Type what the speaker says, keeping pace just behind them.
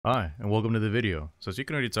Hi, and welcome to the video. So as you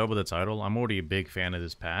can already tell by the title, I'm already a big fan of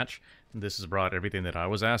this patch. This has brought everything that I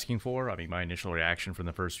was asking for. I mean, my initial reaction from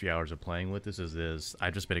the first few hours of playing with this is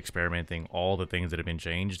I've just been experimenting all the things that have been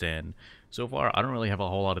changed, and so far, I don't really have a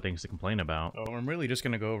whole lot of things to complain about. So I'm really just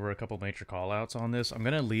going to go over a couple major callouts on this. I'm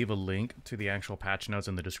going to leave a link to the actual patch notes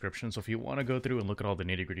in the description, so if you want to go through and look at all the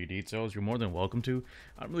nitty-gritty details, you're more than welcome to.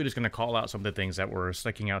 I'm really just going to call out some of the things that were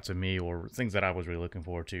sticking out to me, or things that I was really looking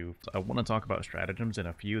forward to. I want to talk about stratagems and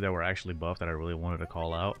a few that were actually buffed that I really wanted to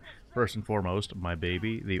call out. First and foremost, my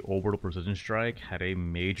baby, the Orbital Precision Strike, had a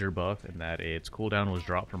major buff in that its cooldown was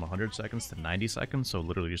dropped from 100 seconds to 90 seconds, so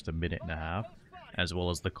literally just a minute and a half, as well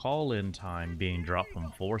as the call-in time being dropped from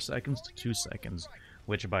 4 seconds to 2 seconds,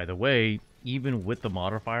 which, by the way, even with the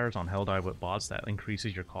modifiers on Hell Dive with bots, that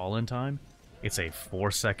increases your call-in time. It's a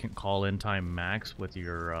 4-second call-in time max with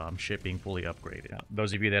your ship being fully upgraded. Now,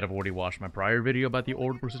 those of you that have already watched my prior video about the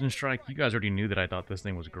Orbital Precision Strike, you guys already knew that I thought this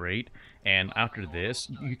thing was great. And after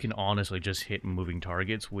this, you can honestly just hit moving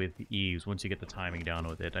targets with ease once you get the timing down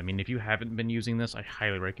with it. I mean, if you haven't been using this, I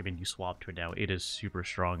highly recommend you swap to it now. It is super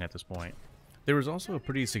strong at this point. There was also a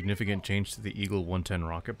pretty significant change to the Eagle 110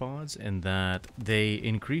 rocket pods in that they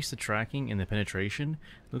increased the tracking and the penetration.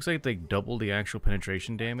 Looks like they doubled the actual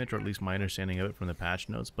penetration damage, or at least my understanding of it from the patch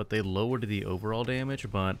notes, but they lowered the overall damage.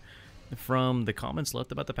 But from the comments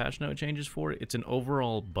left about the patch note changes for it, it's an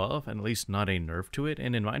overall buff and at least not a nerf to it.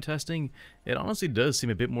 And in my testing, it honestly does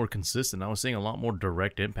seem a bit more consistent. I was seeing a lot more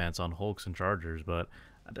direct impacts on Hulks and Chargers, but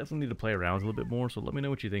I definitely need to play around with it a little bit more, so let me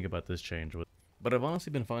know what you think about this change. But I've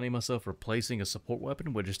honestly been finding myself replacing a support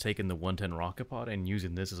weapon with just taking the 110 rocket pod and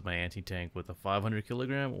using this as my anti-tank with a 500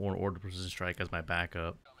 kilogram or an Orbital Precision Strike as my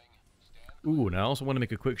backup. Ooh, and I also want to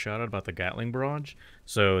make a quick shout out about the Gatling barrage.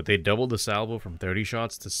 So they doubled the salvo from 30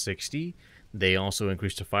 shots to 60. They also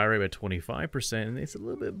increased the fire rate by 25%, and it's a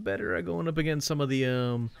little bit better at going up against some of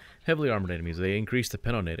the heavily armored enemies. They increased the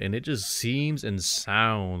pen on it, and it just seems and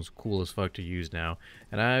sounds cool as fuck to use now.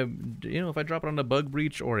 And if I drop it on a bug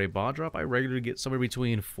breach or a bot drop, I regularly get somewhere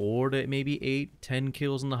between 4 to maybe 8, 10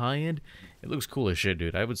 kills on the high end. It looks cool as shit,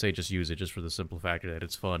 dude. I would say just use it just for the simple factor that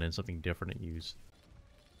it's fun and something different to use.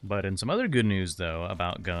 But in some other good news, though,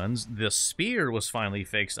 about guns, the spear was finally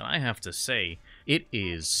fixed, and I have to say, it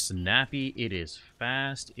is snappy, it is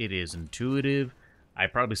fast, it is intuitive. I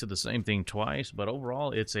probably said the same thing twice, but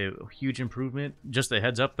overall, it's a huge improvement. Just a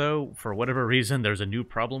heads up, though, for whatever reason, there's a new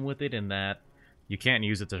problem with it in that you can't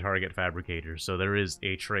use it to target fabricators, so there is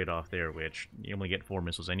a trade-off there, which you only get 4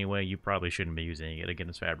 missiles anyway. You probably shouldn't be using it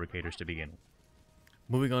against fabricators to begin with.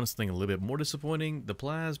 Moving on to something a little bit more disappointing, the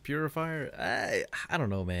Plas Purifier, I don't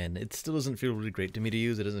know, man. It still doesn't feel really great to me to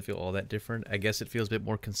use. It doesn't feel all that different. I guess it feels a bit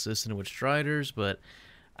more consistent with Striders, but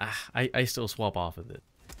I still swap off of it.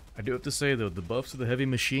 I do have to say, though, the buffs to the heavy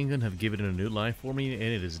machine gun have given it a new life for me, and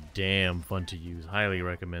it is damn fun to use. Highly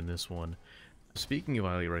recommend this one. Speaking of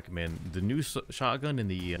highly recommend, the new shotgun in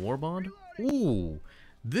the Warbond, ooh,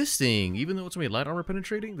 this thing, even though it's going to be light armor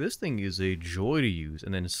penetrating, this thing is a joy to use.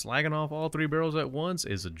 And then slagging off all 3 barrels at once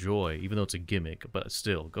is a joy, even though it's a gimmick. But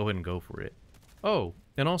still, go ahead and go for it. Oh,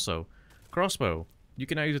 and also, crossbow. You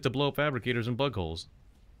can now use it to blow up fabricators and bug holes.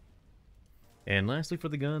 And lastly, for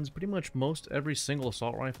the guns, pretty much every single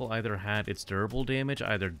assault rifle either had its durable damage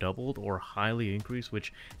either doubled or highly increased,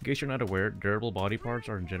 which, in case you're not aware, durable body parts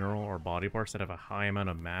are in general are body parts that have a high amount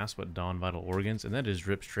of mass but non-vital organs, and that is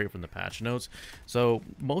ripped straight from the patch notes. So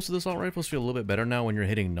most of the assault rifles feel a little bit better now when you're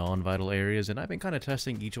hitting non-vital areas, and I've been kind of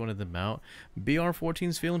testing each one of them out. BR-14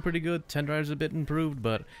 is feeling pretty good, 10 drives a bit improved,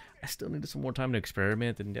 but I still needed some more time to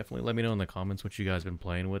experiment, and definitely let me know in the comments what you guys have been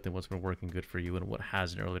playing with and what's been working good for you and what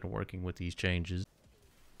hasn't really been working with these changes.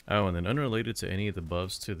 Oh, and then unrelated to any of the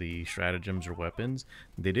buffs to the stratagems or weapons,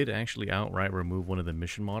 they did actually outright remove one of the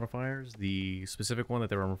mission modifiers. The specific one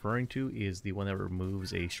that they were referring to is the one that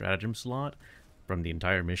removes a stratagem slot from the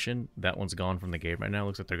entire mission. That one's gone from the game right now.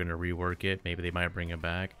 Looks like they're going to rework it. Maybe they might bring it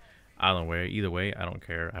back. I don't know. Either way, I don't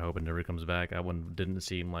care. I hope it never comes back. That one didn't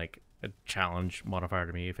seem like a challenge modifier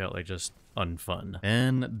to me. It felt like just unfun.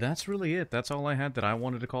 And that's really it. That's all I had that I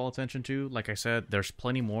wanted to call attention to. Like I said, there's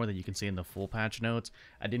plenty more that you can see in the full patch notes.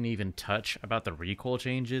 I didn't even touch about the recoil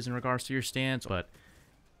changes in regards to your stance, but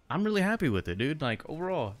I'm really happy with it, dude. Like,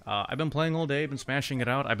 overall, I've been playing all day, been smashing it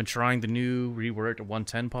out. I've been trying the new reworked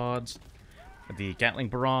 110 pods, the Gatling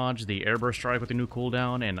barrage, the airburst strike with the new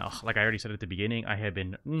cooldown, and like I already said at the beginning, I have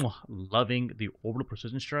been loving the orbital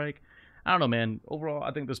precision strike. I don't know, man. Overall,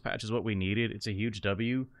 I think this patch is what we needed. It's a huge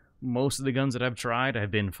W. Most of the guns that I've tried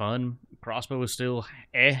have been fun. Crossbow is still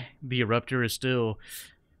The Eruptor is still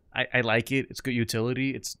I like it. It's good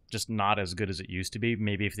utility. It's just not as good as it used to be.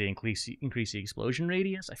 Maybe if they increase the explosion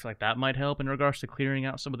radius, I feel like that might help in regards to clearing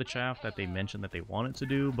out some of the chaff that they mentioned that they wanted to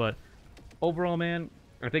do. But overall, man,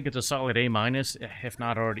 I think it's a solid A minus, if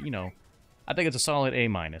not already, you know. I think it's a solid A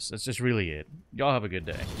minus. That's just really it. Y'all have a good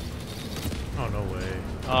day. Oh, no way.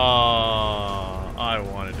 Oh, I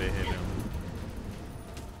wanted to hit him.